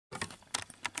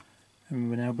And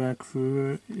we're now back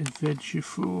for Adventure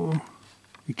 4,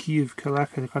 The Key of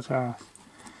Kalakatas.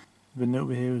 The note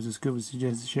over here was discovered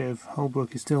suggests the Sheriff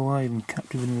Holbrook is still alive and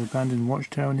captive in an abandoned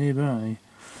watchtower nearby.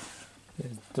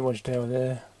 There's the watchtower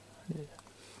there. The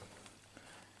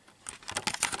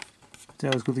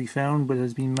tower is quickly found, but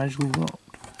has been magically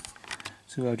locked.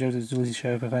 So our objective is to visit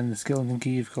Sheriff and find the skeleton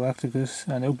key of Galacticus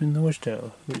and open the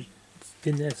watchtower, which is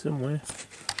in there somewhere.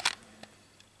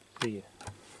 So yeah.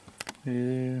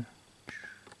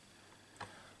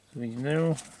 So we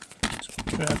know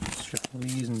traps, shuffle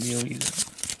these and deal with them.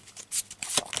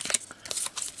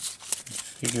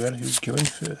 Figure out who's going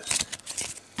first.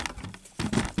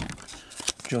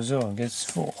 Josor gets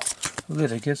 4,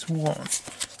 Litter gets 1,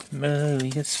 Melody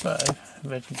gets 5,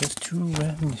 Reggie gets 2,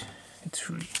 and it's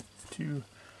 3, 2,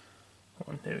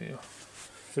 1. There we go.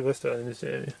 So let's start in this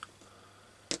area.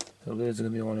 So Litter's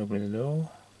going to be the one opening the door.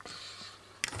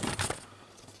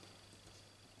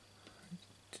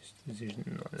 Decision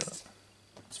like that.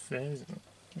 It's fair, isn't it?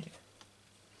 Yeah.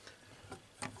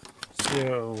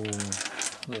 So,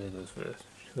 Litter goes first.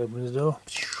 She opens the door,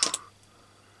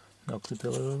 knocks the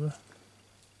pillar over.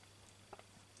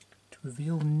 To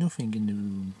reveal nothing in the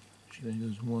room, she then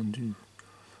goes 1, 2,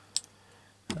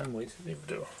 and waits to leave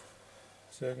the door.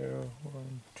 So I go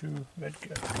 1, 2, red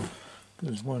go.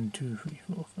 Goes 1, 2, 3,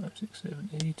 4, 5, 6, 7,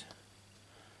 8.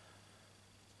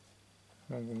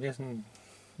 I'm guessing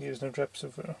there's no traps so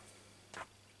far.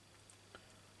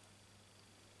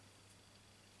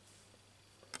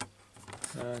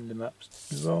 And the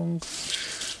map's wrong,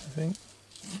 I think.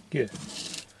 Yeah.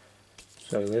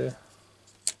 So there.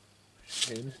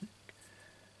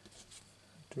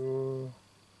 Door.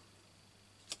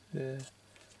 There.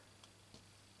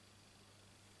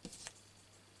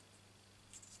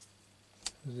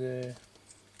 There.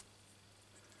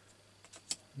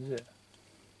 There.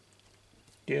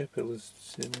 Yeah, pillars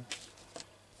similar.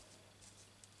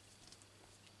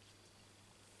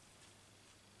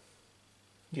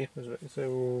 Yeah, that's right.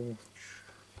 So,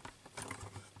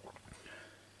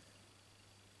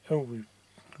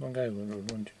 one guy went over 1,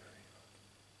 2, 3.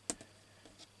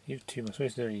 You have 2 more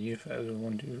space there. You have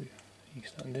 1, 2, 3. You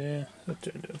stand there. So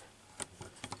turn down.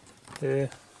 There.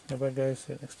 No bad guys.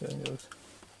 So next turn goes.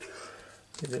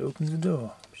 It opens the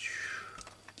door.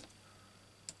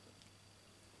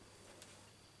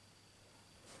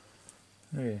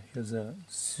 Okay, here's that.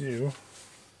 So,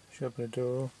 shut the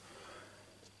door.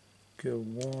 Go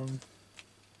 1.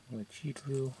 Like cheat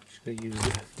wheel. Just gotta use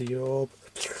the orb.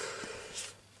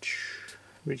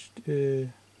 Which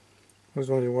was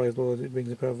wondering why Lord it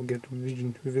brings a powerful gift of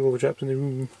vision to reveal all the traps in the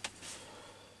room.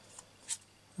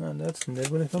 And that's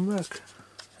never gonna come back.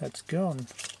 That's gone.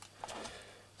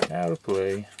 Now to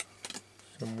play.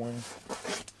 Somewhere.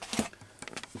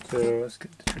 So let's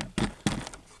get the trap.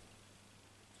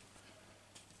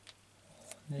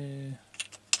 There.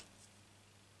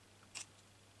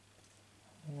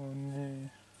 1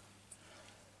 there.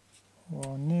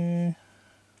 1 there.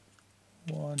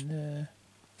 1 there.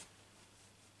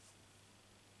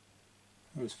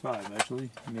 It was 5 actually.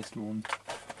 I missed 1.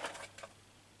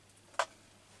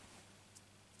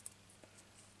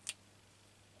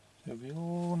 So we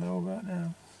all know about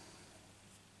now.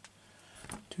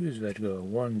 2 is where to go.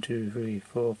 1, 2, 3,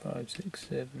 4, 5, 6,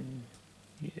 7.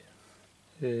 Yeah.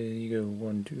 There you go.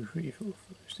 1, 2, 3, 4, 5,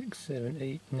 6, 7,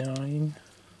 8, 9.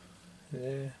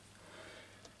 There.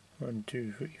 1,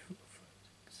 2, 3, 4, 5,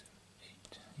 6, 7,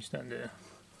 8. You stand there.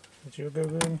 Let your go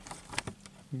then.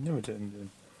 Never turn then.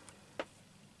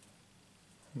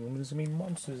 I wonder if there's any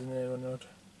monsters in there or not.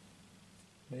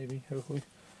 Maybe, hopefully.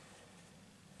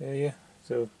 Yeah,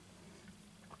 so.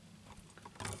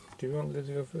 Do you want Liz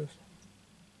to go first?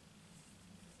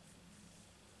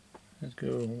 Let's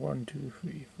go 1, 2,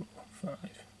 3, 4,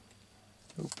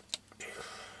 5.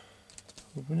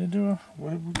 Open the door.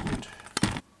 What have we got?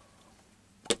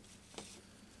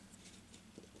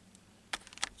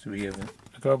 So we have a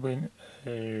goblin,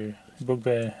 a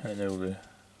bugbear, and an ogre.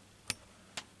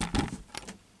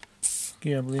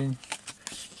 Goblin,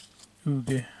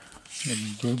 ogre,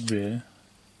 and bugbear.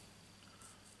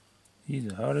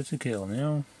 These are harder to kill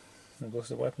now. Of course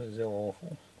the weapons are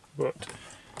awful. But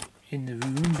in the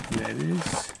room there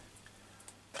is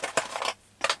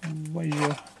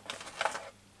Wager.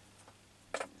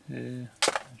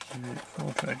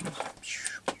 4 treasures.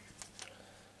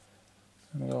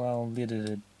 Well, I'll get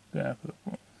a backup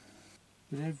one.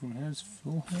 But everyone has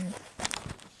full hair.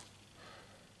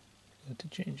 Got to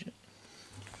change it.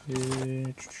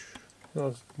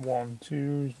 That's 1,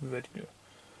 2, ready to go.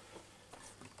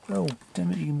 Oh,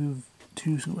 damn it, you can move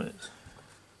 2 squares.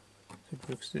 So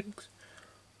both 6.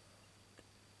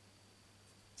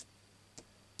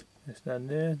 Stand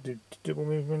there, do double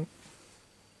movement.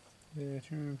 There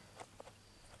to.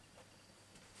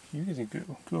 You get a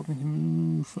go up into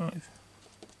move 5.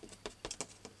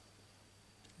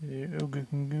 There, Ogre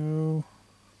can go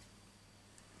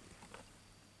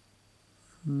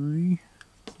 3.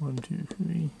 1, 2,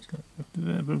 3. He's got after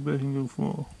that, Bugbear can go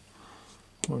 4.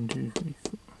 1, 2, 3,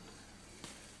 4.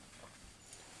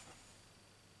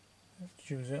 Let's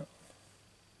choose that.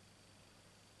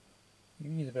 You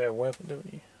need a better weapon,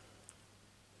 don't you?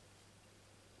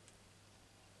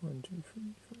 1, 2, 3,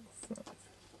 4, 5.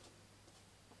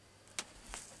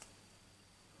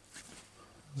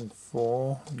 And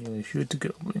 4. I'm going to shoot the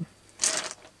goblin.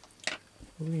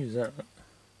 We'll use that.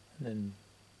 And then,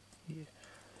 yeah.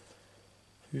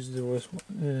 Who's the worst one?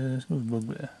 Let's go with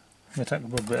Bugbear. Attack the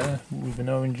Bugbear with an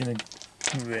orange and a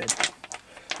red.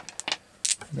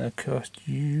 And that cost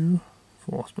you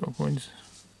 4 spell points.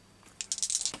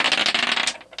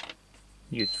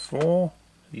 You get 4. So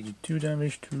you do 2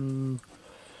 damage to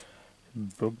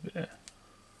Bugbear.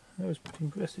 That was pretty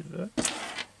impressive, that.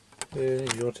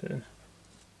 It's your turn.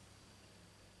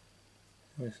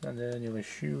 You're going to stand there and you're going to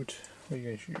shoot. What are you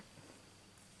going to shoot?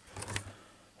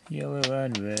 Yellow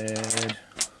and red.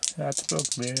 That's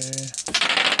Bugbear.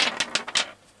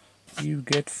 You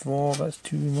get 4. That's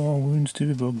 2 more wounds to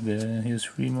the Bugbear. Here's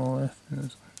 3 more left.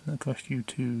 That cost you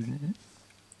 2, didn't it?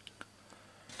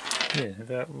 Yeah,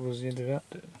 that was the end of that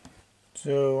turn.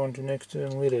 So on to next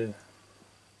turn, Litter.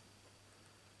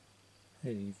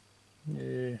 Hey,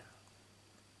 yeah.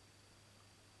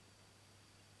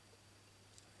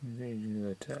 Engaging the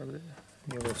attack there.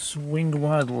 You're going to swing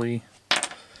wildly.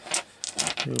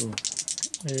 So,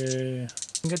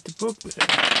 get the Bugbear.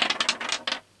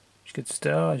 She gets a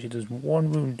star, she does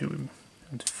 1 wound to him.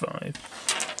 That's 5.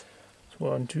 That's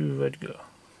 1, 2, Redgar.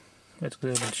 Let's go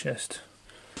over the chest.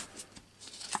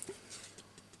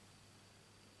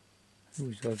 Ooh,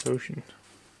 he's got a potion.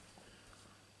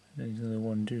 And then he's another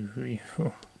 1, 2, 3,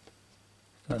 4.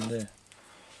 Stand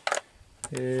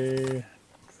there.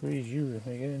 Freeze you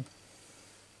again.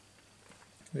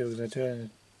 There was a turn.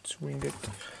 Swing it.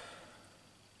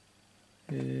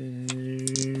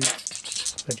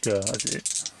 Let's go. That's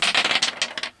it.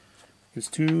 There's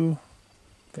 2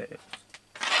 fails.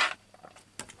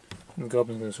 And the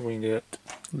Goblin's going to swing it.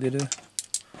 Litter.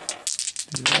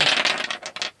 Do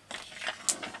that.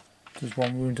 There's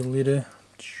 1 wound to Litter.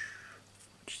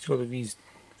 She's got all these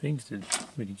things to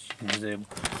really disable.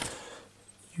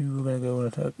 You're going to go and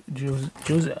attack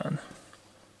Jozan.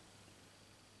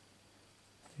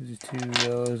 Uses 2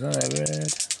 yellows and a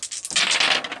red.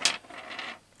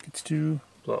 Gets 2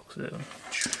 blocks there.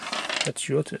 That's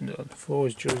your turn, Don. 4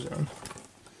 is Jozan.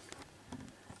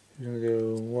 He's going to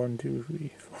go 1, 2,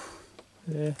 3, 4.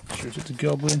 There. Shoot at the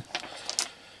Goblin.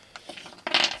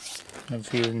 I'm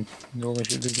feeling no one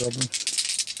shoot the Goblin.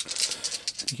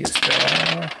 You get a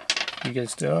star. You get a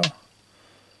star.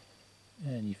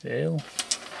 And you fail.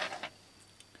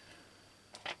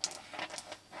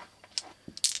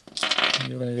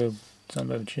 You're going to go stand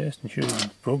by the chest and shoot the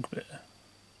Bugbear.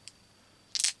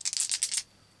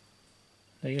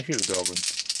 Now you can shoot the Goblin.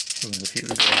 You're going to shoot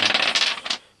the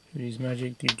Goblin. Use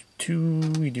magic, do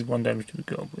 2, you do 1 damage to the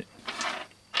Goblin.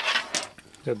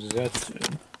 That was that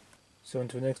turn. So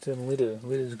into the next turn, Litter.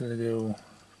 Litter's going to go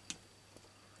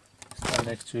stand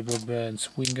next to the Bugbear and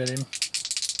swing at him.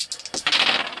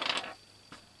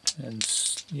 And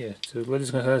yeah, so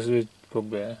Litter's going to have the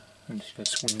Bugbear and she's going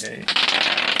to swing at it.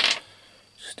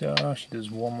 Star, she does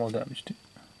 1 more damage to it.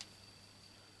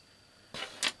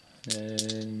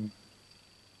 Then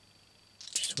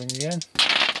she swings again.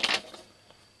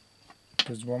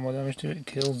 Does 1 more damage to it,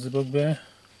 kills the Bugbear.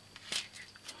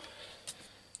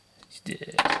 He's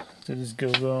dead. So this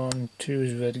goes on, 2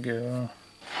 is Redgar.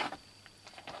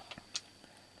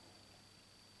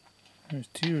 There's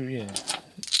 2, yeah.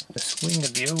 A swing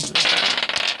at the ogre.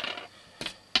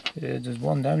 It does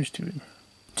 1 damage to him.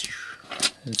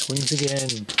 And swings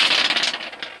again.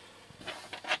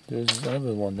 Does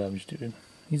another 1 damage to him.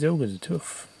 These ogres are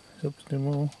tough. He's up to them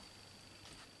all.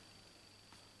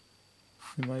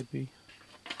 It might be.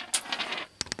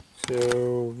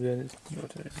 So then it's your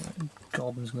turn.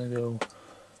 Goblin's gonna go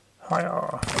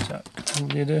higher. Attack.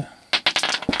 Litter.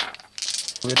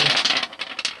 Litter.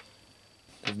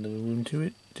 There's another wound to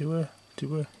it. To it.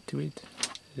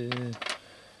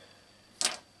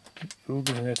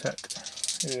 Ogre's gonna attack.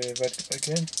 Red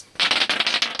again.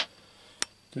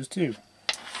 There's 2.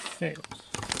 Fails.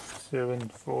 7,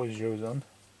 4 is Jozan.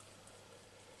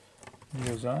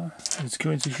 Jozan is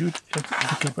going to shoot at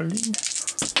the Goblin.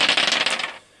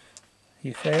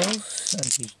 He fails and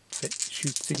he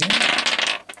shoots again.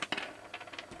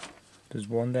 Does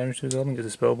 1 damage to the goblin, gets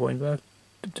a spell point back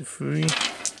to 3.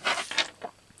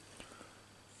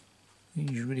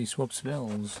 You really swap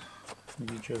spells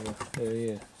with each other.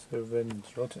 Yeah. So then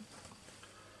it's your turn.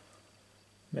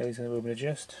 Melee's going to open a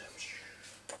chest.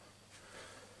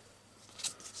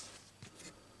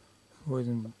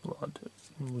 Poison blood.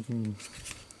 You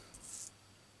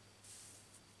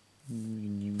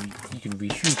can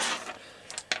reshoot.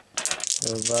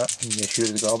 So that, you can shoot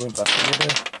at the goblin, back to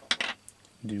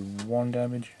the do 1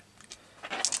 damage.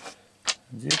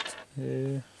 That's it.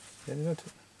 Then it's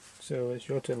it. So it's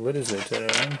your turn. Lidda's their turn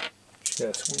around. She's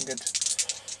got to swing it.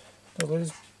 No,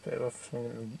 Lidda's better off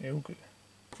swinging at Ogre.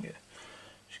 Yeah.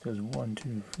 She goes 1,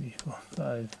 2, 3, 4,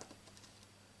 5.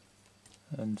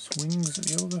 And swings at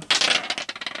the Ogre.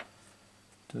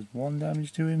 Does 1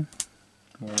 damage to him.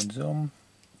 1 zom.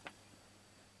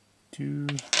 2.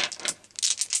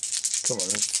 Come on,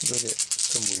 let's go get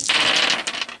some wounds.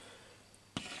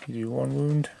 You do 1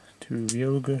 wound to the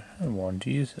Ogre and 1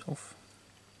 to yourself.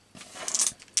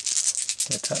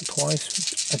 Attack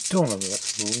twice. I don't know if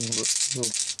that's ruling, but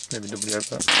we'll maybe double out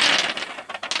that.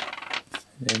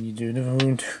 Then you do another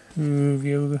wound to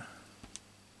the Ogre.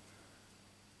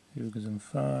 The Ogre's on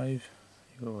 5.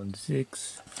 You're on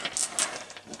 6.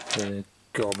 The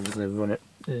Goblin's going to run it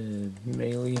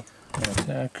melee and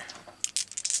attack.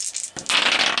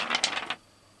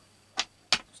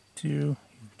 2. You've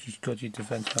just got your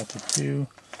defense back to 2.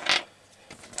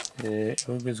 The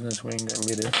Ogre's going to swing at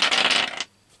Lidda.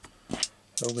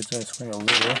 Ogre's going to swing at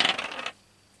Lidda.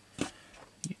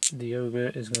 The Ogre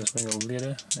is going to swing at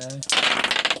Lidda now.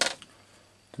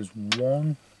 Does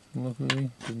 1, luckily,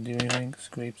 didn't do anything,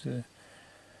 scrapes the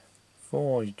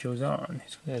 4, he goes on.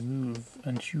 He's going to move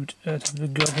and shoot at the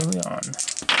Goblin.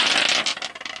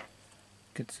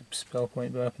 Gets a spell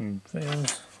point back and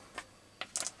fails.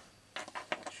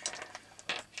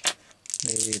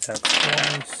 Maybe attacks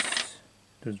twice.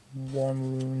 Does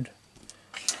 1 wound.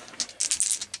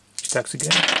 Attacks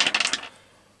again.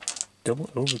 Double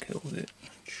overkill with it.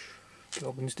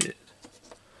 Goblin's dead.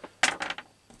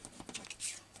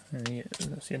 And yeah,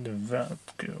 that's the end of that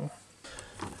go.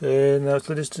 Now it's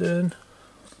Lidda's turn.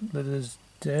 Lidda's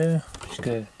there. She's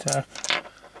going to attack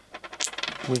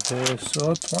with her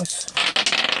sword twice.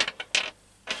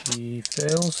 She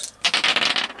fails.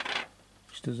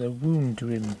 She does a wound to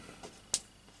him.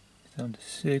 He's down to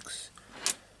 6.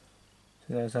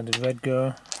 So that's down to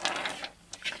Redgar.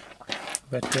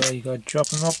 Redgar, you gotta drop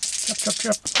him up.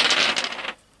 Chop.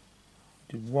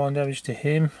 Do 1 damage to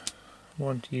him,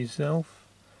 1 to yourself.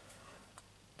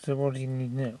 So what do you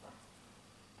need now?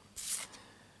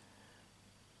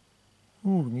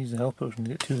 Ooh, needs a health potion to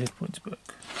get 2 hit points back.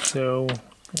 So,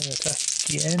 gonna attack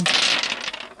again.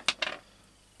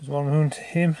 There's 1 wound to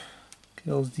him.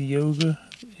 Kills the Ogre,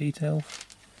 8 health.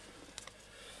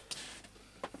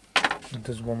 It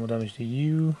does 1 more damage to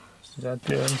you. So that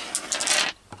turn.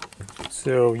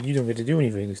 So you don't get to do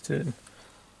anything this turn.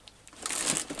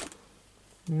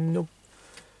 Nope.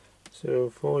 So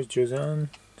 4 is Jozan.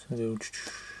 So they'll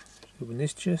open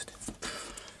this chest.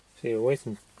 So you're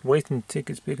wasting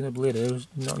tickets picking up Lidda. I was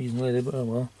not using Lidda, but oh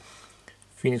well.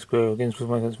 Phoenix Bow against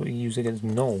plus that's what you use against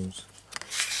gnolls.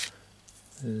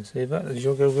 Save that, there's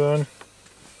your go going.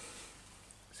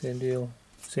 Same deal,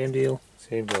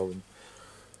 same goblin.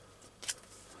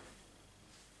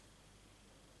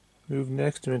 Move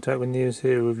next and attack the nearest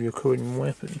hero with your current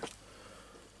weapon.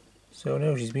 So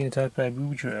now she's being attacked by a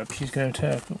booby trap. She's going to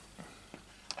attack.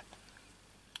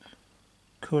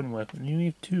 Current weapon. You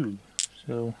have 2.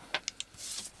 So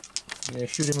yeah,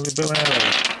 shoot him with a bow and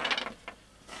arrow.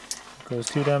 Goes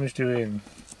 2 damage to him.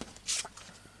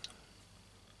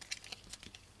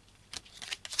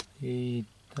 He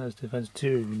has defense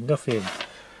 2. Nothing.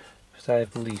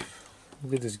 Besides belief.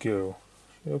 Look at this girl.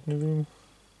 Should I open the room?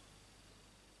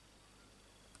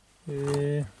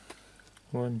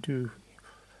 1, 2.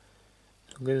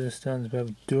 So Lidda stands by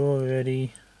the door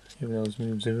already. Everyone else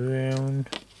moves around.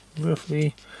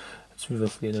 Roughly. That's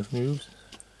roughly enough moves.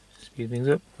 Speed things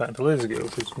up. Back to Lidda's go,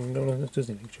 because no one else does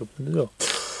anything to open the door.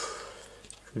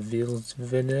 Reveals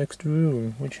the next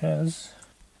room, which has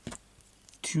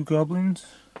 2 goblins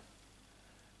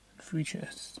and 3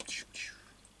 chests.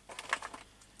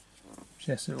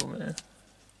 Chests over there.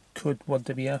 Could what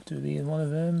they be after being one of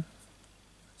them?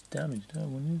 Damaged,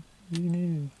 wouldn't it? Who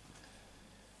knew?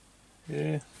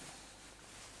 Yeah.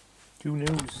 Who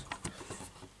knows?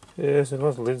 Yeah, so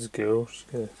that's Lidda's go. She's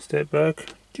gonna step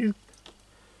back.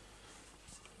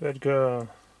 Redgar.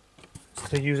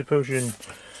 Let's use a potion.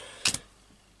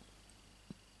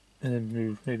 And then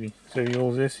move, maybe. So he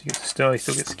rolls this, he gets a star, he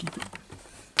still gets to keep it.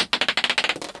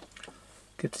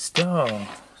 Get the star.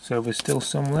 So there's still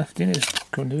some left in it,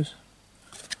 counters.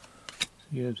 So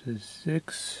you go up to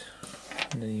 6,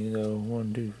 and then you go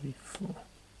 1, 2, 3, 4.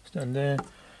 Stand there.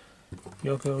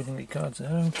 You go and get cards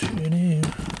out in here.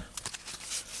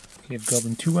 You have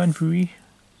Goblin 2 and 3.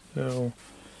 So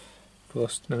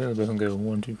plus the little bit can go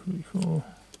 1, 2, 3, 4.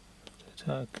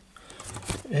 Attack.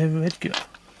 Redgar.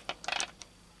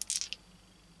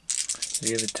 So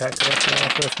you have attack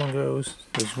selector. First one goes.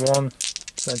 There's 1.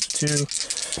 Defense 2.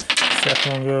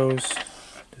 Second one goes.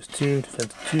 There's 2.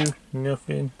 Defense 2.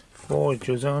 Nothing. 4. It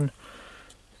goes on.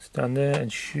 Stand there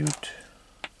and shoot.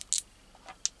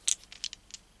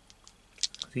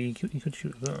 So you could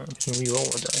shoot that. You can re-roll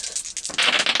the dice.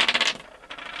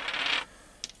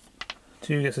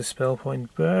 2 gets a spell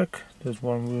point back. There's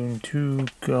 1 wound. 2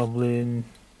 goblin.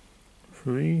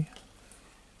 3.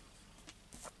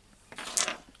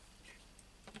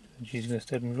 And she's going to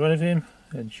step in front of him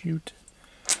and shoot.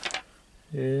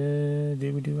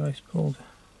 Did we do ice cold?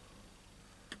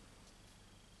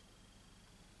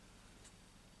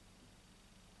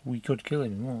 We could kill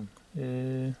him in one.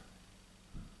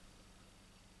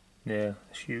 Yeah,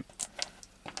 shoot.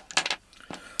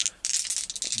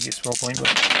 You get spell point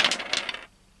back.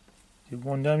 Do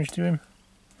 1 damage to him.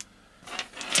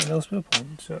 And no spell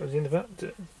point. So it was in the fact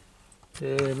that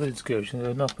let's go.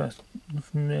 So knock past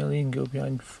melee and go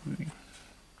behind 3.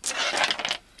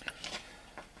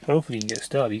 Hopefully you can get a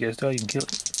star. If you get a star, you can kill it.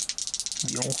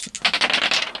 That'd be awesome.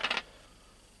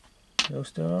 No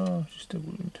star, just a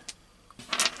wound.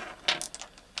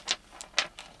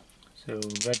 So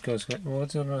Redgar's got. Well,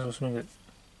 let's also swing at.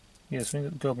 Yeah, swing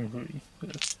at the Goblin 3.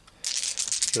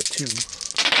 Got 2.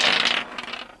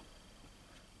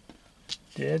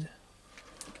 Dead.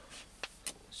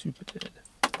 Super dead.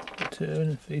 Return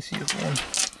and face you 1.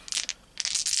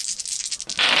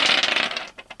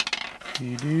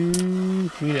 You do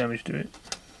 3 damage to it.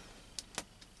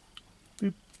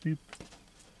 Boop, boop.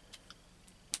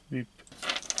 Boop.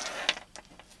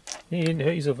 You didn't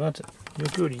hurt yourself that time. You're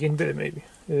good, you're getting better maybe.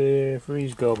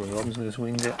 3's Goblin. Robin's going to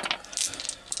swing that.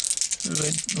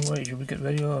 Wait, should we get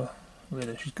ready? Oh,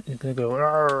 Leather. She's going to go.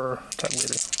 Arrgh, attack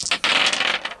Leather.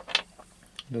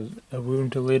 There's a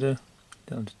wound to Leather.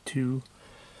 Down to 2.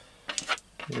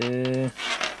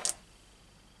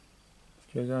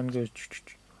 Jazan goes.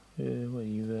 What are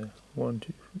you there? 1,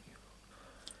 2, 3.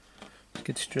 Let's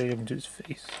get straight up into his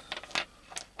face.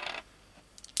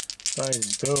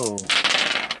 Fires bow.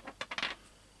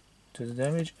 Does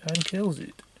damage and kills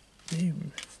it.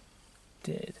 Boom.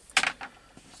 Dead.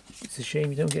 It's a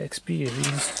shame you don't get XP of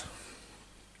these.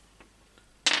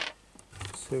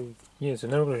 So, yeah, so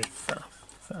now we're faff.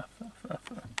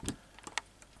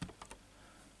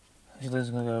 Leather's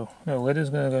gonna go. No, Leather's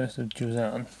gonna go to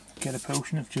Jazan. Get a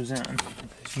potion of Jazan.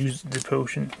 Use the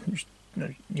potion.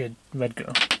 No, yeah,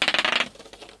 Redgar.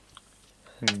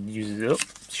 And use it up.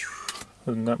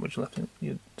 Wasn't that much left in it. You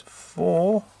had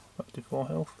 4. Up to 4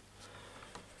 health.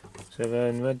 So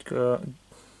then Redgar's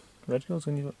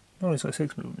gonna go. Oh, it's like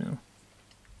 6 moves now.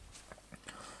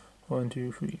 1,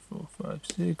 2, 3, 4, 5,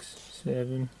 6,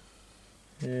 7.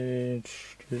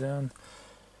 Jazan.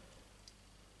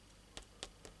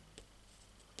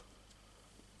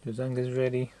 Jazan is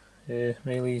ready.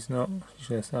 Melee's not. She's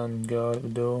going to stand guard at the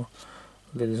door.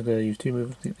 Leather's going to use 2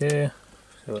 moves there.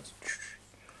 So let's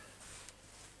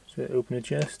open the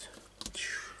chest.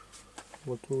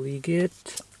 What will he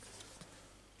get?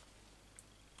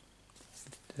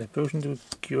 The potion to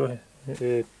cure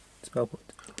spell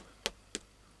point.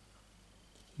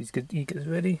 He gets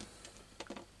ready.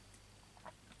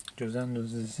 Jazan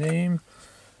does the same.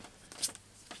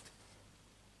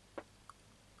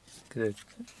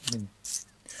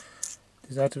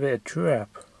 Disactivate a trap.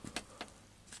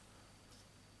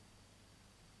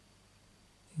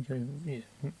 Yeah.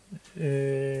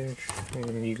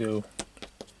 And you go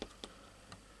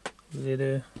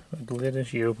Leather, like the Leather,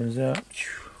 she opens that.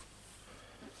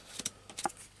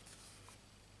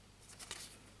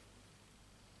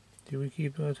 Do we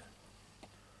keep that?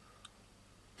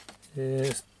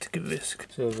 Let's take a risk.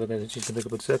 So we're going to just pick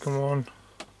up a second one.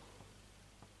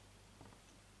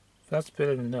 That's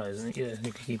better than that, isn't it? Yeah,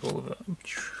 you can keep all of that.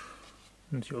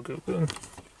 That's your go button.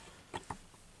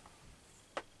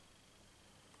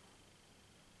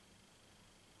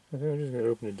 I think I'm just going to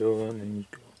open the door and then you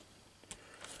go.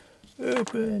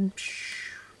 Open!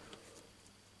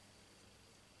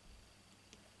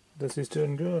 That's his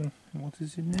turn gone. What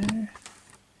is in there?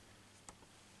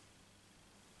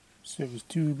 So there's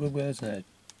 2 bugbears and a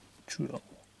troll.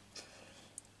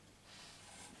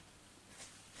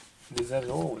 Is that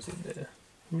always in there?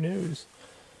 Who knows?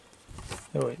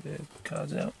 Oh wait, the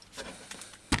card's out.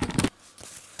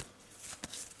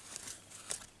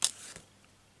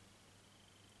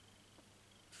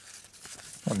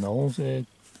 on Knowles. I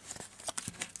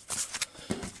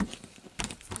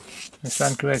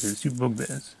stand corrected, it's 2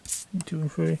 bugbears. 2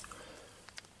 and 3.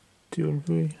 2 and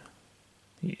 3.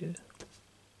 Yeah.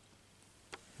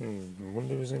 I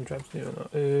wonder if there's any traps there or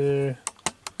not. So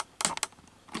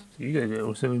you gotta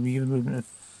go, so we give a movement of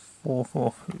 4,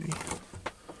 4, 3.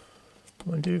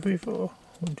 1, 2, 3, 4.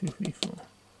 1, 2, 3, 4.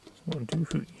 1, 2,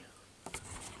 3.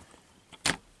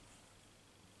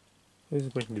 There's a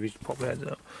question, do we just pop the heads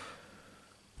up?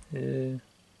 Yeah,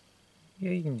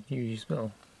 you can use your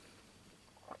spell.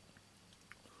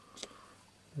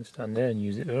 Let's stand there and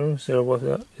use it though. So what's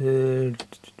that?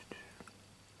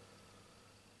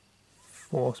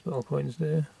 4 spell points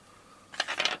there.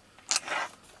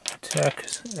 Attack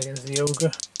against the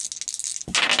ogre.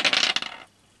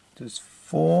 Does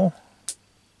 4.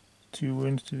 2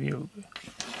 wounds to the ogre.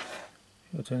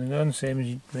 You'll turn the gun, same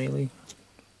as melee.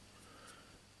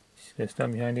 Just gonna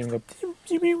stand behind him and go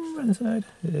run inside.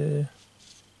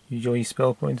 Use all your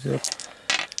spell points up.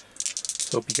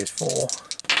 So hope he gets 4.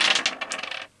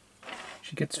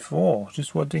 She gets 4,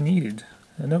 just what they needed.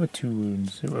 Another 2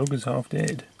 wounds, so ogre's half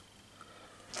dead.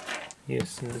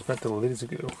 Yes, and it's back to lids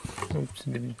ago. Oops,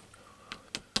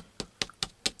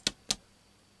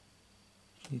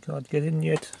 she can't get in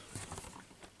yet.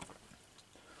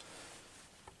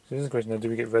 So this is the question now, do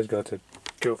we get Redguard to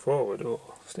go forward or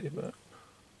stay back?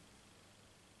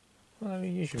 Well, I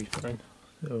mean, you should be fine.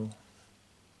 So,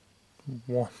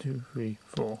 1, 2, 3,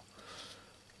 4.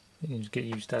 You can just get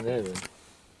you to stand there then.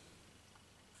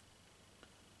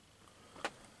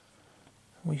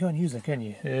 Well, you can't use that, can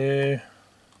you?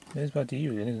 There's back to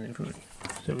you again, isn't it, Fruity?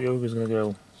 So the ogre's going to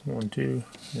go 1, 2.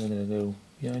 You're going to go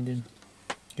behind him.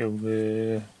 Go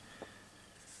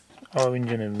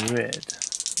orange and a red.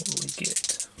 What do we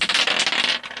get?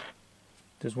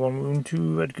 There's 1 wound to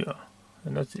Redguard,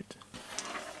 and that's it.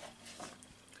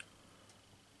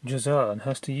 Jazan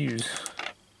has to use.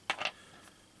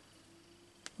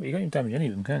 Well, you can't even damage any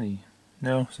of them, can he?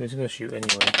 No, so he's going to shoot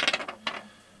anyway.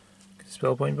 Get the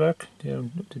spell point back,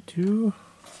 down up to 2.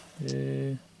 That's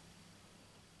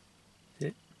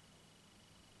it.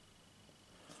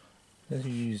 Let's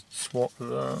use swap for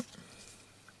that.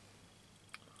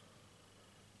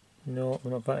 No, we're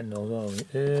not batting those, are we?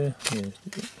 Yeah, let's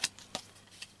do it.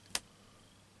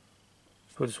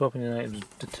 For the swapping the items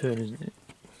the turn, isn't it?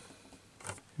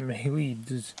 Melee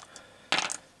does.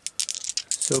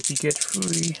 Soapy get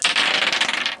 3.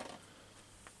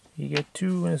 You get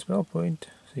 2 and a spell point,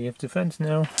 so you have defense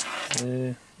now.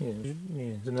 Yeah,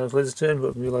 it's another Liz's turn,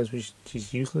 but realise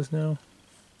she's useless now.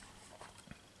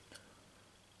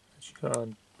 She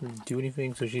can't really do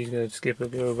anything, so she's going to skip a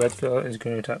go. Redguard is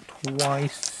going to attack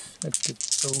twice at the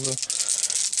ogre,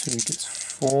 so he gets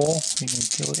 4. He can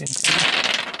kill it in 2.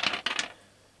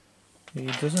 He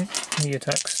doesn't. He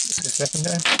attacks the second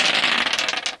time.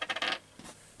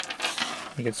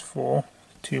 He gets 4.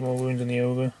 2 more wounds on the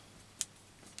ogre.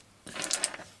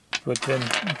 But then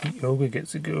the ogre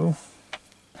gets a go.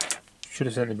 Should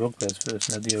have sent the bugbears first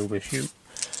and had the ogre shoot.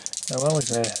 Oh well, he's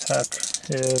going to attack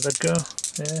Redguard.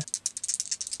 There.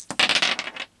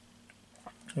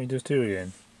 He does 2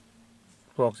 again.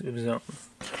 Blocks it with his arm.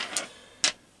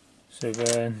 So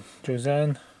then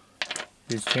Jozan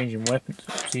is changing weapons,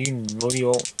 so you can roll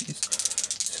your these.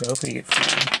 So hopefully you get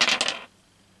 3.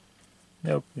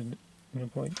 Nope, no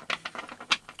point.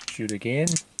 Shoot again.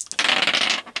 So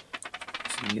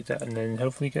you get that and then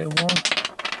hopefully get a 1.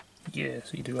 Yeah,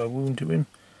 so you do a wound to him.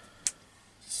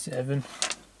 7.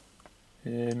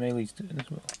 Melee's turn as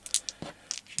well.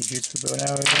 She shoots for bow and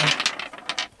arrow again.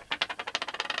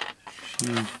 She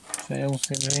fails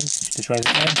in range. She tries it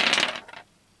again.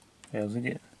 Fails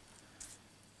again.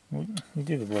 We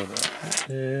do the blow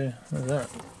that. What's that?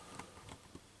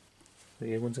 So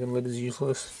yeah, once again, lid is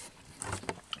useless.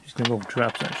 Just gonna go for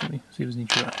traps actually. See if there's any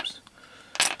traps.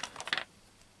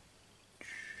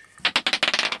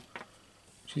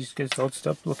 She just gets told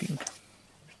stop looking.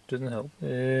 Doesn't help.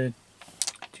 2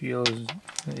 yellows.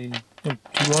 2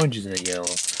 oranges and a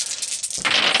yellow.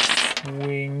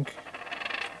 Swing.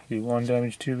 You do 1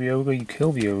 damage to the ogre. You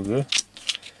kill the ogre.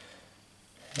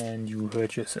 And you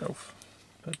hurt yourself.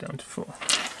 Back down to 4.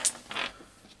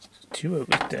 So 2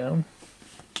 ogres down.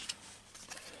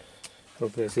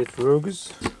 Hope that's it for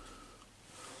ogres.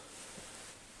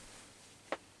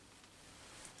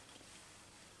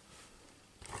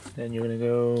 Then you're going to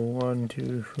go 1,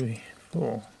 2, 3,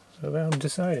 4 around the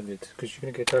side of it, because you're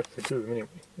going to get attacked for 2 of them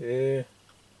anyway.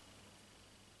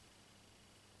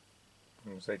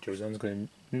 Looks like Jozan's going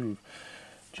to move.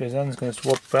 Jozan's going to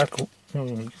swap back. Oh,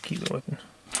 no, keep the weapon.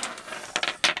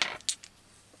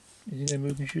 Is he going to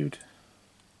move and shoot?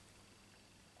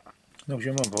 knocks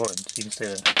you more important, so you can stay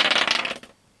there.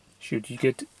 Shoot, you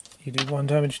do 1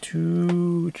 damage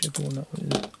to whichever one that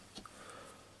was.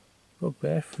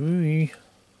 Bugbear 3.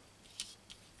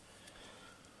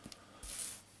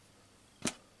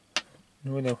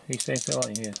 No, he stays there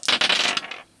like here.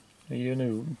 You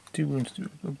know, 2 wounds to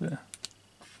Bugbear.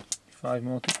 5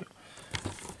 more to go.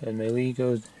 And melee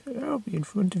goes, I'll be in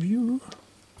front of you.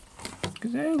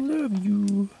 Because I love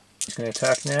you. He's going to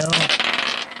attack now.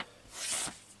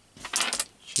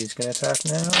 She's going to attack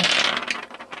now.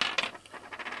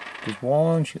 There's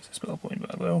 1. She gets a spell point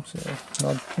back though, so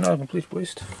not a complete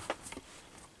waste.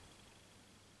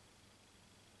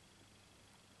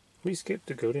 We skipped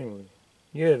the go, didn't we?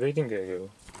 Yeah, they didn't get a go.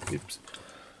 Oops.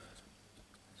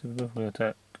 So we'll go for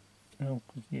attack. Oh,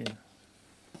 yeah.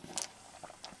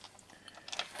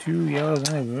 2 yellows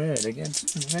and a red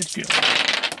against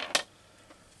Redguard.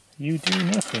 You do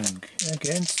nothing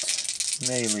against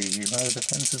melee. You have a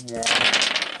defensive 1.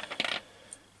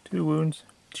 2 wounds.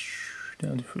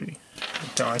 Down to 3.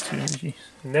 Die to energy.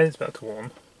 And then it's back to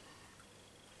 1.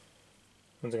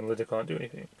 One second, Lidda can't do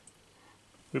anything.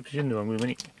 Oops, she's in the wrong room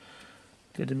anyway.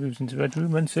 Lidda moves into red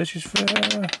room and searches for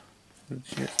her.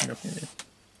 She has nothing in.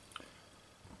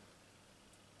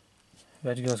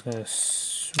 Redguard's gonna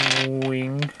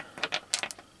swing.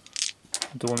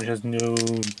 The one which has no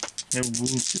wounds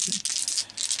to it.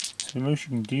 So the most you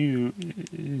can do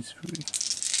is 3.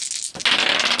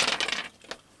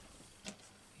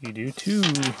 You do 2.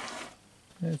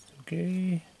 That's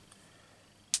okay.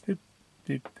 Boop,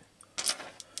 boop.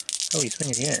 Oh, you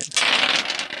swing again.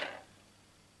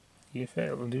 You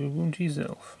fail. Do a wound to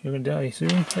yourself. You're gonna die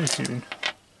soon. Very soon.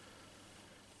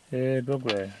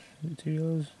 Bugbear. 2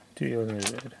 yellows. 2 yellows and a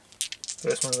red.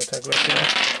 First one's gonna attack right there.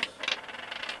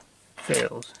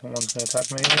 Fails. And one's gonna attack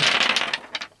melee.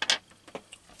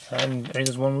 And only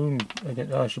does 1 wound. Again.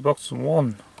 Oh, she blocks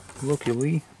 1.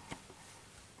 Luckily.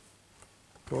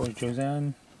 For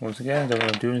Josanne. Once again, I don't know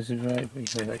what I'm doing this is right, but you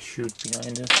can like shoot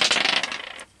behind her.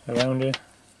 Around her.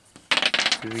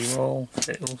 To reroll.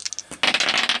 Fails.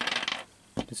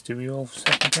 Just to reroll for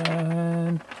second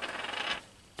time.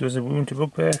 Does a wound to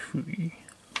Bugbear 3.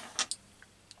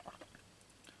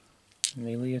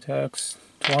 Melee attacks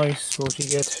twice. Will she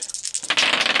get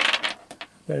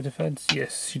better defense?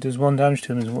 Yes, she does 1 damage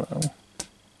to him as well.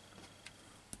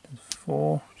 Does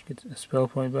 4. She gets a spell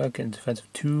point back and defense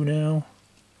of 2 now.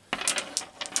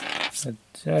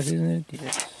 That's isn't it?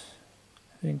 Yes.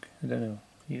 I think. I don't know.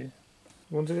 Yeah.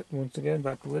 Once again,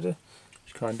 back to Lidda.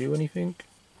 She can't do anything.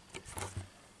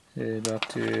 Back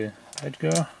to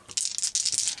Edgar.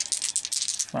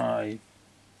 5.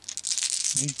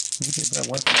 You get a better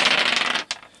weapon.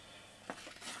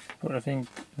 But I think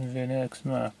the next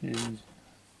map is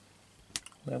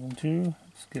level 2.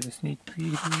 Let's get a sneak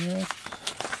peek of that.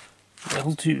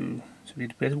 Level 2. So we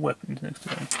get better weapons next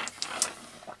time.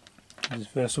 His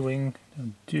first swing,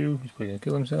 down 2, he's probably going to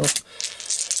kill himself.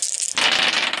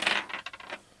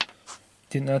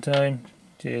 Didn't that time,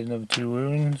 did another 2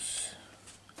 wounds.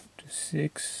 To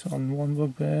 6 on 1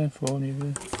 Bugbear, 4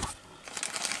 neither.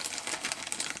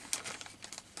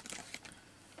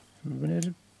 Moving out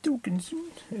of tokens.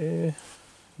 Yeah.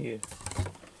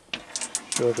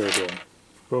 Sure, there.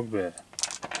 Bugbear.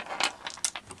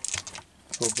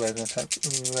 Bugbear's going to attack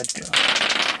Redguard.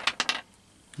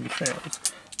 He fails.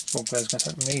 Bugbear's going to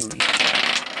attack melee.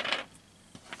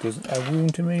 Does a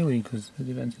wound to melee because the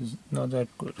defense is not that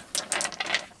good.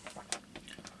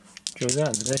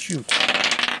 Josanne, does that shoot?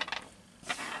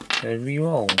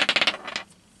 Reroll.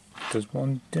 Does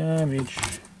 1 damage.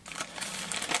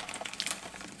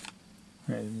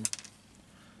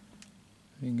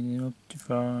 Bringing it up to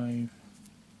 5.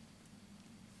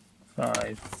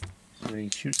 5. So he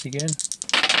shoots again.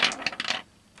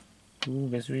 Ooh,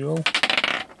 let's reroll.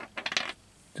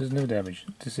 Does no damage.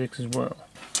 To 6 as well.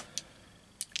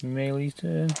 Melee's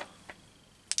turn.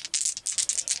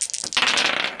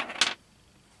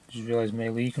 Just realised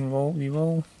melee can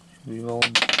reroll. Reroll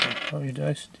your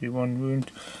dice. Do 1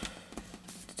 wound.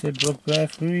 To Bugbear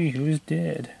 3, who is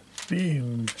dead.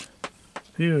 Boom.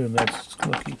 Boom, that's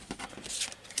lucky.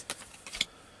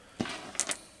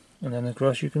 And then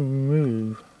across you can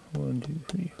move. 1, 2,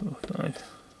 3, 4, 5.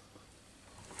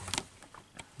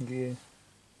 Yeah.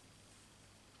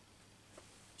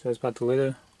 So it's back to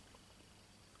Lidda.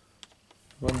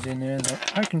 Runs in there and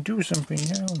like, I can do something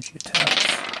now, and she attacks.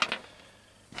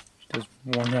 She does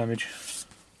 1 damage.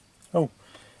 Oh,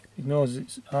 ignores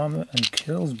its armor and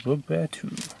kills Bugbear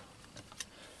 2.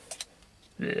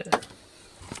 Yeah.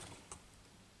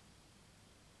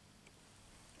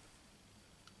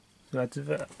 So that's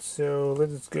that. So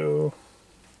let's go.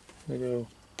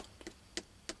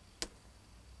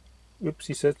 Oops,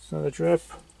 he sets another trap.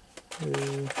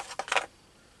 He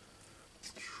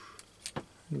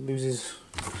loses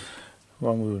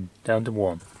one wound, down to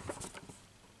 1.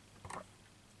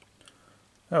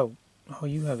 Oh,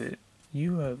 you have it.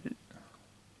 You have it.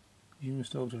 You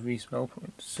restore to 3 spell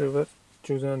points. So that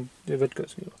Jozan, the red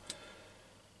guys go.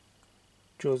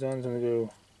 Jozan's gonna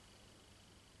go.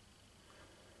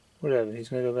 Whatever, he's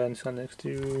gonna go there and stand next to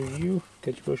you,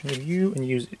 get your potion of you, and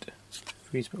use it.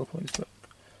 3 spell points back.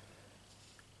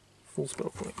 Full spell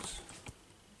points.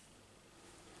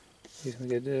 He's gonna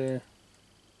get there.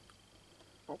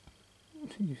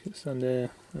 You can stand there,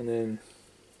 and then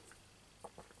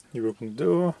you open the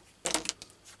door.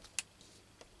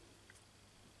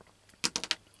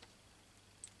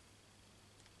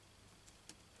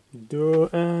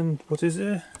 And what is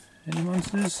there? Any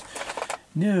monsters?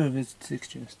 No, there's 6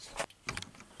 chests.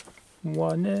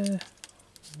 One there,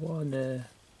 one there,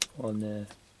 one there,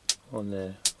 one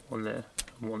there, one there,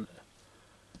 and one there.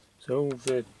 So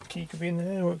the key could be in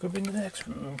there, or it could be in the next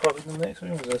room. Probably in the next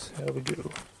room, that's how we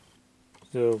go.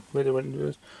 So where they went into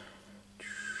this,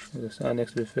 there's a sign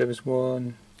next to the furthest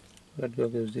one. Red girl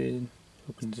goes in,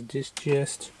 opens this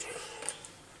chest.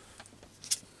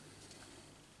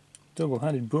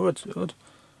 Double-handed broadsword.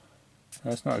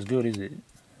 That's not as good, is it?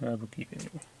 I will keep it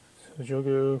anyway. So she'll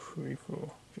go 3,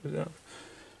 4. Goes out.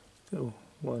 So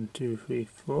 1, 2, 3,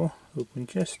 4. Open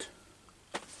chest.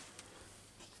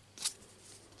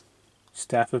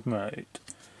 Staff of Might.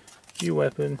 New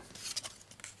weapon.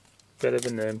 Better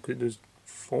than them because there's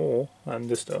 4 and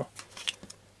the star.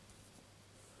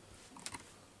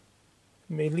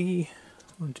 Melee.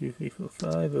 1, 2, 3, 4,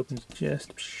 5. Opens the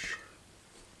chest.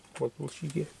 What will she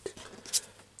get?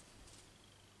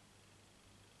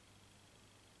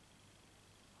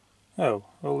 Oh,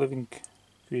 all living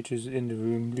creatures in the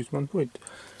room lose 1 point.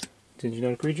 Since you're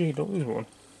not a creature, you don't lose 1.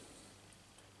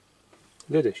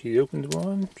 Look at it, she opened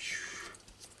one.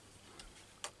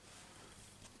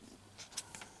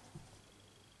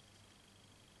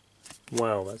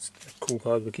 Wow, that's a cool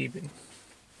card we're keeping.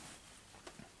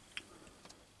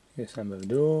 Yes, I'm at the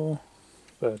door.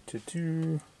 Back to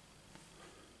 2.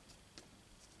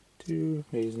 2.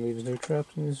 Mason leaves no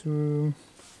traps in this room.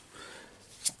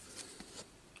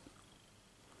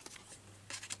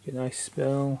 Get a nice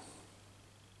spell.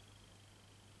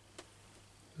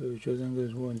 So Jozan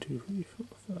goes 1, 2, 3,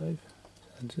 4, 5.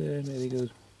 Stands there. Melee goes.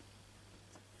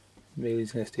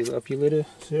 Melee's gonna steal it off your litter.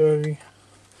 Sorry.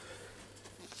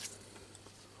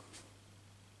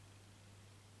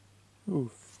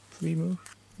 Ooh, free movement.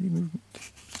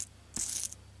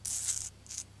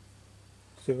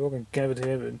 So we're all going to gather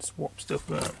together and swap stuff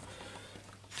around.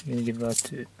 You're going to give that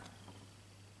to it.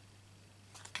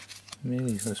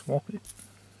 Melee's going to swap it.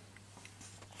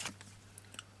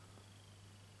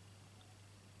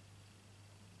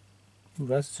 Ooh,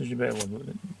 that's such a better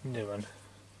one. Never mind.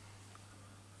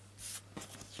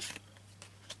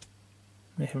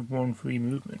 They have 1 free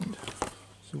movement.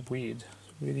 So weird.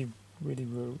 It's really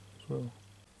rogue as well.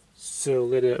 So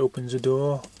Lydia opens the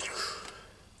door.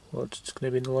 What's going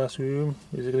to be in the last room?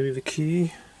 Is it going to be the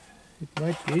key? It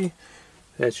might be.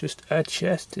 There's just a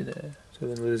chest in there. So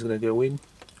then Lydia's going to go in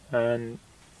and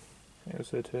it's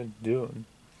her turn done.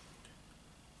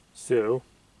 So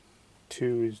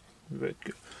 2 is red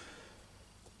go.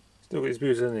 Still got his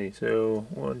boots, hasn't he? So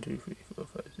 1, 2, 3, 4,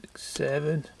 5, 6,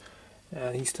 7.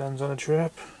 And he stands on a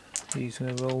trap. He's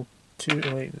going to roll 2.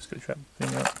 Oh wait, let's get the trap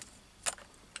thing up.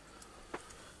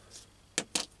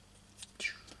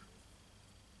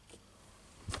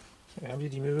 How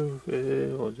did you move?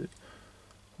 What was it?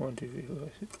 1, 2, 3, 4,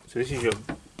 5, 6. So this is your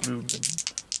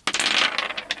movement.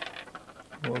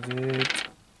 Was it?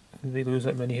 Did he lose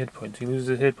that many hit points? He loses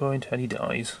a hit point and he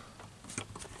dies.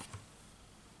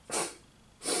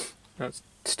 That's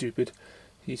stupid.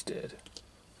 He's dead.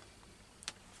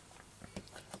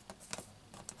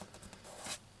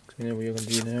 We know what you're going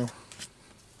to do now.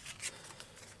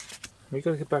 We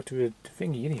got to get back to the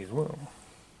thingy in here as well.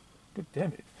 God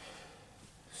damn it.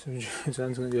 So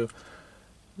Jozan's going to go.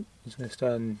 He's going to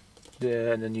stand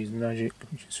there and then use magic,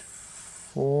 which is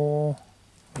 4.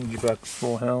 And give back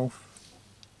 4 health.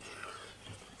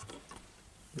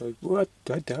 Like, what?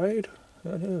 I died?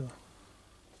 Oh no.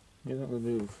 You're not going to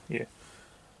move. Yeah.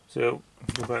 So,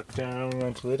 go back down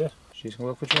around to Lydia. She's going to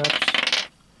look for traps.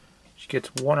 She gets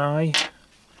 1 eye.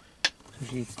 So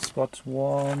she spots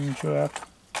 1 trap.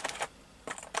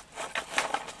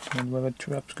 And where the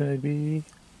trap's going to be.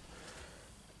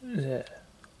 There.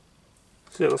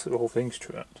 So it looks like the whole thing's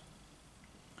trapped.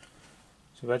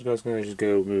 So that guy's going to just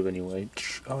go move anyway.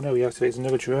 Oh no, he activates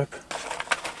another trap.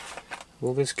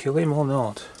 Will this kill him or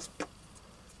not?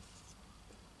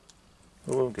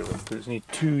 I won't give up because I need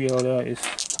 2 yellow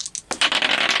dice.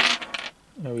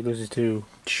 Oh, he loses 2.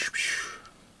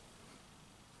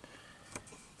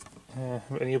 And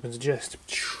he opens a chest.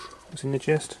 What's in the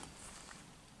chest?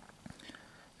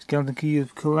 Skeleton key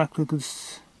of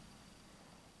Galacticus.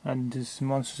 And this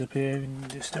monsters appear in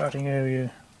the starting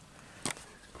area.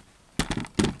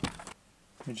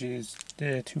 Which is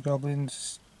 2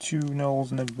 goblins, 2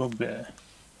 gnolls and a bugbear.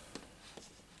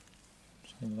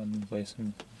 Just gonna go and play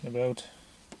some about.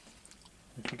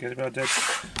 Forget about that.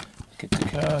 Get the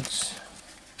cards.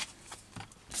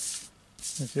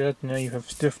 That's it, now you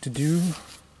have stuff to do.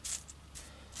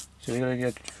 So we gotta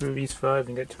get through these 5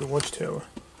 and get to the watchtower.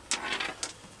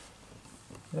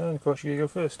 And of course you gotta go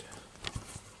first.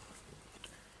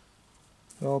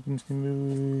 Goblins can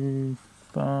move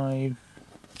 5.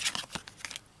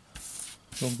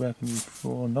 Go back and move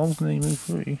 4. Gnolls can only move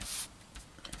 3.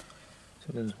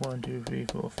 So there's 1, 2, 3,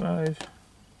 4, 5.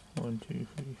 1, 2,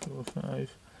 3, 4,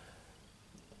 5.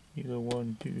 You go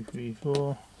 1, 2, 3,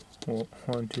 4.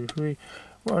 1, 2, 3.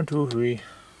 1, 2, 3.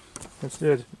 That's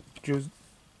it. Joe's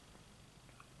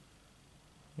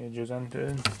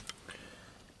turn.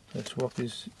 Let's swap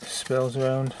his spells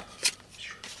around.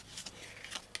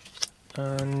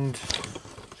 And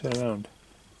turn around.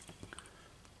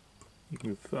 You can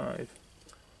move 5.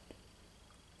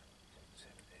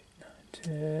 7, 8, 9,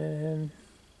 10.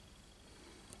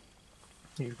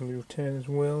 You can move 10 as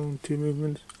well, 2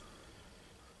 movements.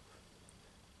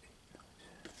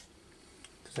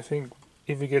 Because I think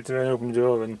if we get to an open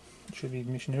door, then it should be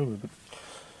mission over, but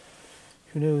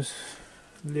who knows?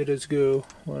 Let us go.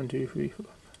 1, 2, 3, 4.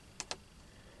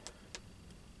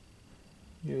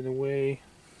 The other way.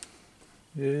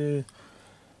 This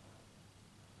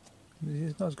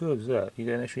is not as good as that. You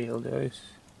get an extra heal dice.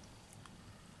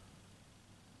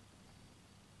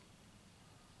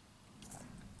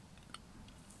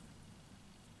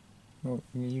 Well,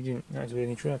 you didn't activate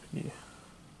any trap, did you?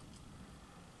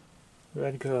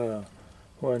 Red card.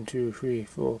 1, 2, 3,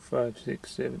 4, 5,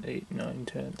 6, 7, 8, 9,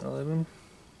 10, 11.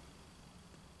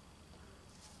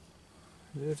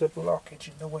 There's a blockage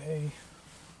in the way.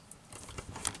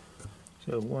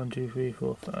 So 1, 2, 3,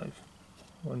 4, 5.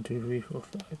 1, 2, 3, 4,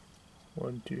 5.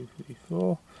 1, 2, 3,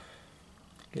 4.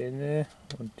 Get in there.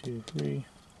 1, 2, 3.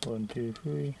 1, 2,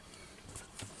 3.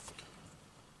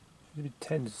 It's a bit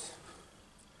tense.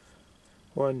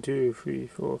 1, 2, 3,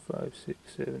 4, 5, 6,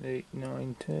 7, 8,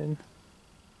 9, 10.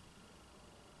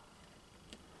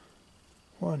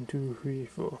 1, 2, 3,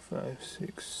 4, 5,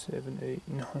 6, 7, 8,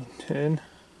 9, 10.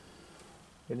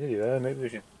 We're nearly there. Maybe we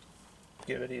should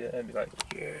get ready there and be like,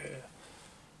 yeah.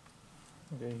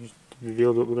 Okay, just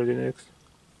revealed what we're going to do next.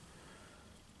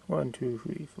 1, 2,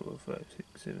 3, 4, 5,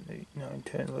 6, 7, 8, 9,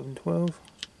 10, 11, 12.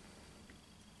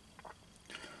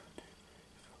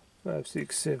 5,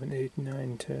 6, 7, 8,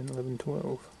 9, 10, 11,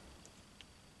 12.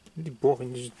 Really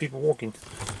boring, just people walking.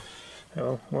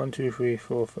 Oh, 1, 2, 3,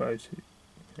 4, 5, 6.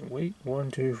 Wait,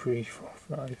 1, 2, 3, 4,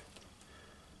 5.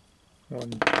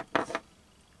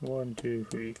 1, 2,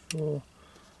 3, 4.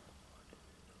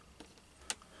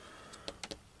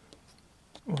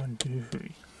 1, 2,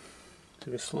 3.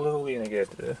 So we're slowly gonna get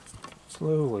there.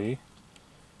 Slowly.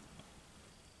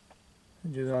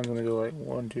 I'm gonna go like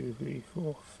 1, 2, 3,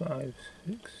 4, 5,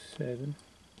 6, 7.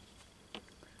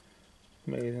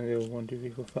 Maybe I'm gonna go 1, 2, 3,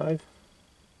 4, 5.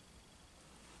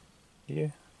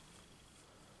 Yeah.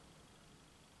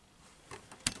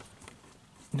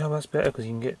 No, that's better because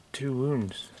you can get 2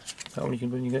 wounds. That one you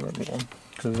can get like 1.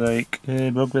 Because like,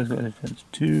 Bugbear's got a defense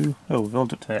 2. Oh, we've all up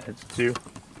to that, it's 2.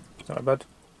 It's not bad.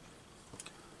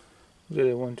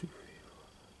 We'll 1, 2, 3,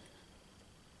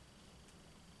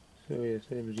 4. So yeah,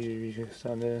 same as you just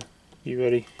stand there. Be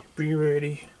ready. Be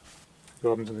ready.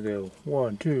 Goblins gonna go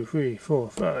 1, 2, 3, 4,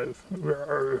 5.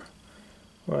 Roar.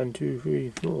 1, 2,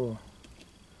 3, 4.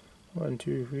 1,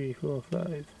 2, 3, 4,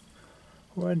 5.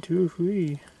 1, 2,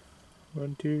 3.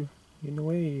 1, 2, in the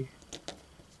way.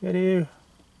 Get here.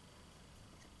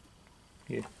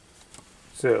 Yeah.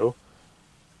 So,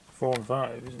 4 and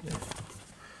 5, isn't it?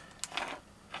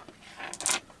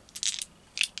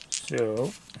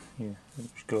 So, yeah,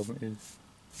 which goblin is.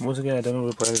 Once again, I don't know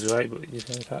if the player's right, but he's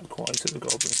going to attack twice at the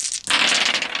goblin.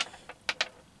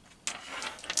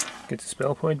 Gets a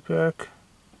spell point perk.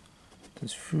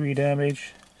 Does 3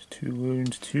 damage. 2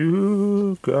 wounds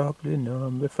to goblin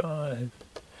number 5.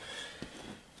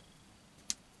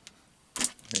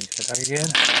 Then he's attack again.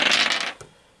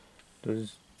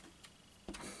 Does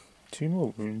 2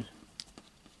 more wounds.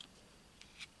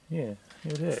 Yeah,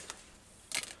 look at that.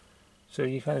 So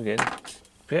you kind of get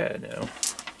better now.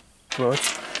 But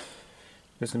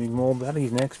there's going to be more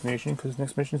baddies next mission because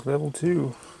next mission is level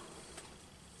 2.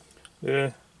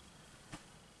 Yeah.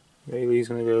 Melee's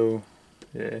gonna go.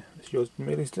 Yeah, it's yours.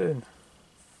 Melee's turn.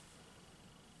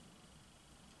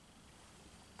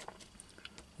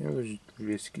 Yeah, we'll just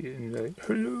risk it and like,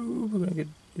 hello, we're gonna get.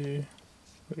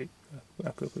 Wait,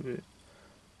 back up a bit.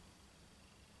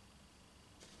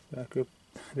 Back up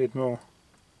a bit more.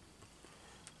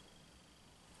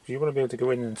 You want to be able to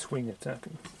go in and swing attack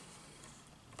him.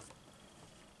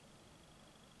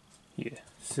 Yeah.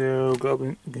 So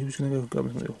Goblin, who's gonna go?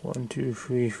 Goblin's gonna go 1, 2,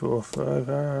 3, 4,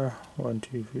 5. 1,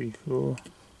 2, 3, 4.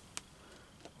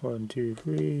 1, 2,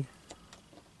 3.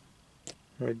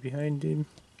 Right behind him.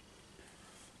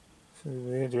 So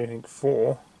they're gonna do anything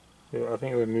 4. So I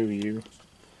think they'll move you.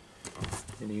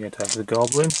 And you attack the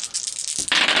Goblin.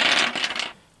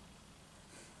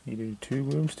 You do 2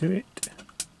 wounds to it.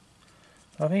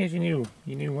 I think it's your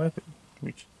new weapon,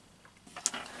 which,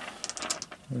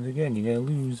 once again, you're gonna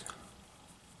lose.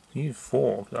 You need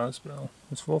 4 for that spell.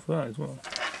 There's 4 for that as well.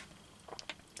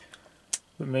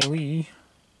 But Melee is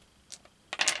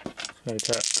gonna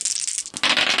attack.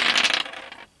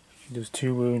 She does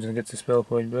 2 wounds and gets the spell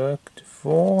point back to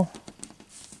 4.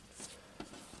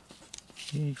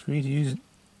 You're free to use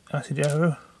Acid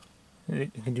Arrow. You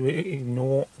can do it.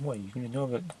 Ignore. Wait, you can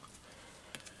ignore it.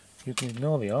 You can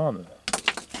ignore the armor.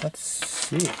 That's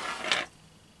sick.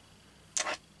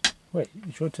 Wait,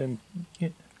 it's your turn.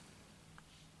 Yeah.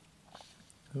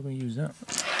 How can we use that?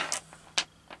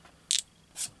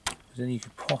 Because then you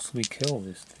could possibly kill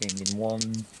this thing in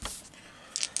 1.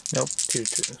 Nope, 2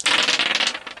 turns.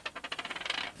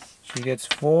 She gets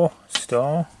 4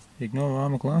 star. Ignore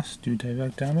armor class. Do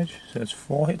direct damage. So that's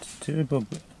 4 hits to a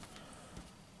bugbear.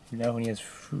 Now only has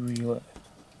 3 left.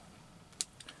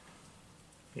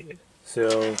 Yeah.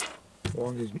 So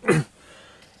one is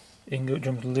Ingot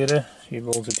jumps the ladder. She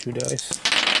rolls a 2 dice.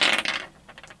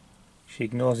 She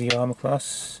ignores the armor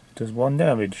class. Does 1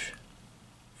 damage.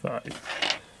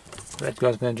 5. Red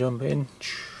guy's gonna jump in.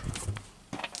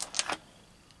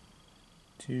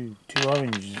 2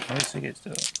 oranges. Nice to get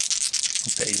stuff. I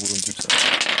bet he wounds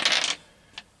himself.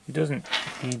 He doesn't.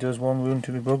 He does 1 wound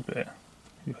to the bugbear.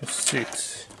 Who has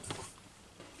 6.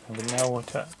 I'm gonna now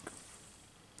attack.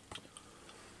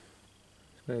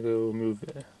 It's gonna go move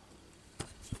there.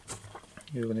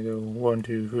 You're gonna go 1,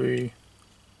 2, 3.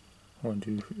 1,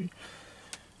 2, 3.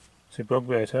 So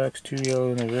bugbear attacks, 2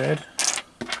 yellow and a red.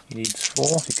 He needs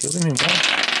 4 to kill him in 1.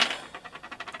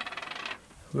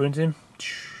 Wounds him.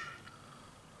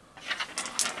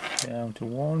 Down to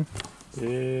 1.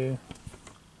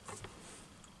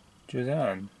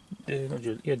 Jozan. Not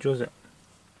Jozan. Yeah, Jozan.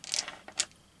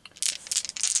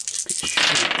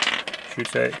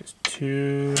 Shoots out, gets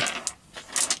 2.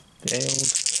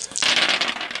 Fails.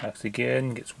 Attacks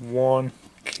again, gets 1.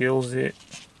 Kills it.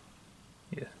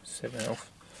 Yeah, 7 health.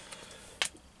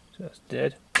 So that's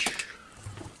dead.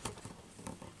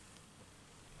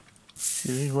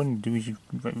 So he's running, do we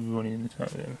running in the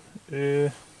time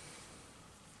then?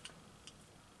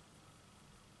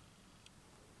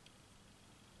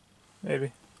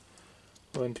 Maybe.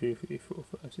 1, 2, 3, 4,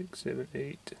 5, 6, 7,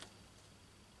 8.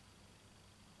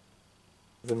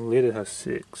 The leader has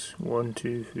 6. 1,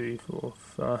 2, 3, 4,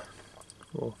 5,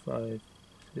 4, 5,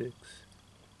 6.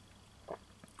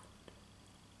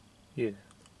 Yeah.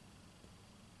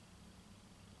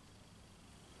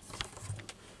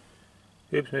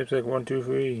 Oops, maybe like 1, 2,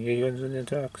 3. He runs in the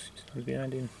attacks. He's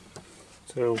behind him.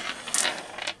 So,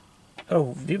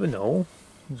 oh, do you even know?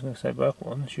 I was going to say back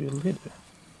 1. Shoot a leader.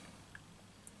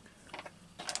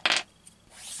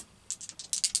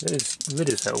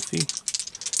 Leader's healthy.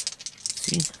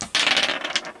 See?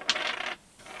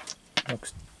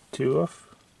 Knocks 2 off.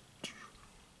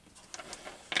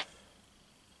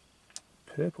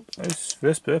 Purple dice.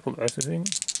 First purple dice, I think.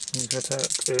 He's got attack.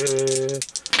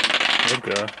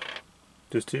 Edgar.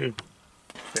 Does 2.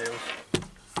 Fails.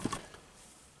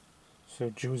 So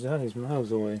Juzan is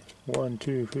miles away. 1,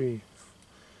 2, 3.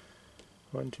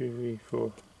 1, 2, 3,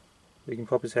 4. He can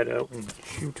pop his head out and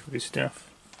shoot with his staff.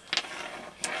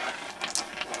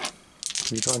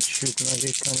 You can't shoot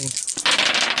magic, can he?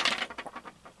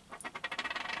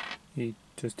 He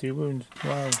does 2 wounds.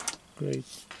 Wow, great.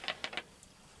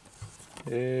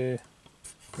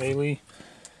 Melee.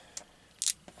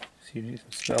 See if he gets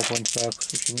some spell points back,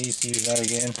 so she needs to use that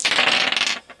again.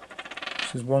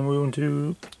 This is 1 wound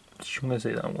to. I'm gonna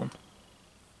say that one.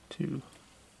 2.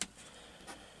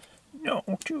 No,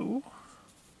 2.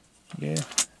 Yeah,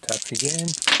 attacks again.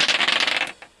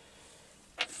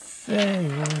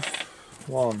 Fails.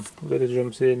 1. Leader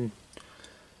jumps in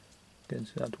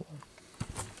against that one.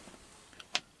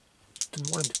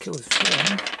 Didn't want him to kill his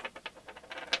friend.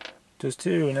 Does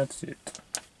 2 and that's it.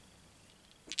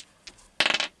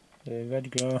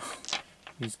 Radgar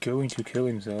is going to kill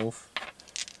himself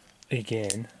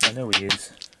again. I know he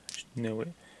is. I just know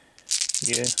it.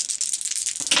 Yeah.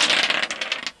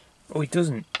 Oh, he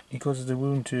doesn't. He causes the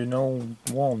wound to null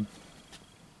 1.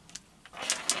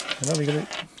 I know we got it.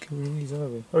 Kill these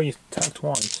over. Oh, you attack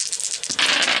twice.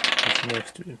 That's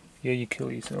next to him. Yeah, you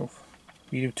kill yourself.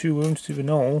 You do 2 wounds to the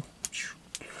null.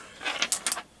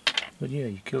 But yeah,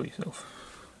 you kill yourself.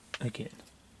 Again.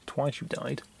 Twice you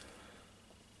died.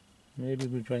 Maybe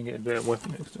we'll try and get a better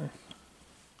weapon next time.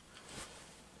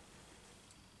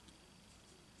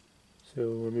 So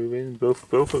we're moving. Both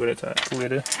are going to attack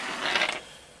later.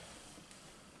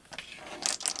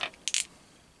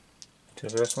 So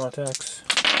the rest of my attacks.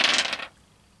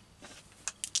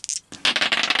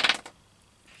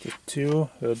 Get 2.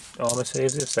 Armor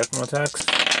saves it. Second one attacks.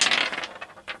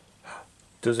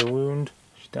 Does a wound.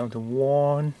 She's down to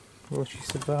 1. Will she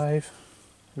survive?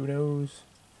 Who knows?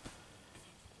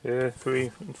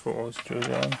 3 and 4 is still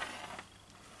down.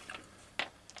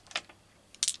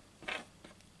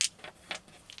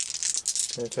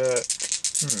 Attack.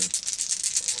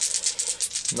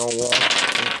 No 1.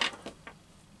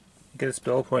 Get a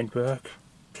spell point back.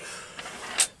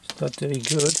 It's not very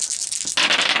good.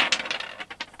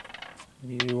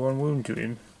 You do 1 wound to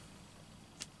him.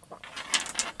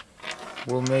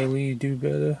 Will melee do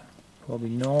better? Probably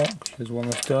not. She has 1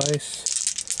 less dice.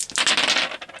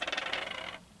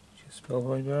 Just spell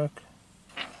point back.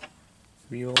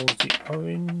 Reroll the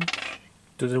orange.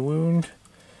 Does a wound.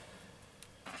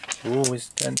 Oh, it's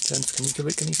 10 cents. Can you kill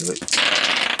it? Can you kill it?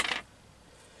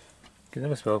 Get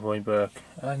another spell point back.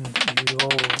 And you roll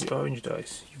the orange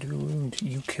dice. You do a wound.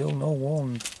 You kill no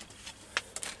 1.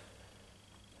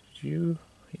 You?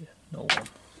 Yeah, no 1. So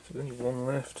there's only 1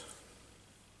 left.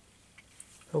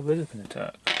 Oh, Blizzard can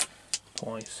attack.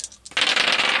 Twice.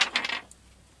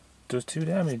 Does 2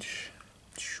 damage.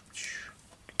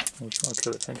 Oh, we should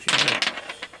kill attention here.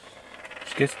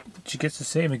 She gets the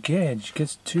same again. She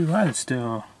gets 2 Red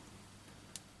Star.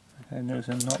 I notice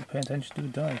I'm not paying attention to the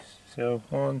dice. So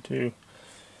 1, 2.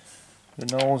 The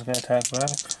Null's gonna attack back.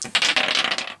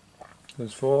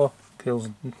 Goes 4. Kills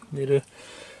leader.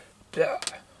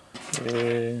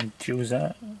 Choose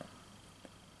that.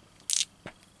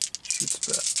 Shoots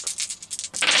back.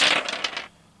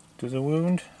 Does a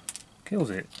wound. Kills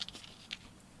it.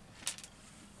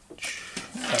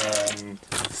 And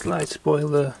slight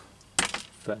spoiler.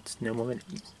 That's no more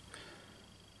enemies.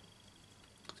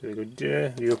 So we go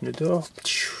there, we open the door.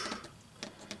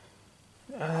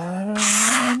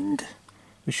 And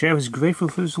the sheriff is grateful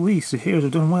for his release. The heroes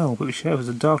have done well, but the sheriff has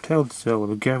a dark tale to tell of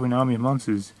a gathering army of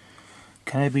monsters.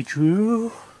 Can it be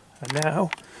true? And now,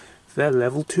 they're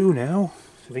level 2 now,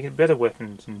 so they get better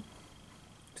weapons and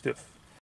stuff.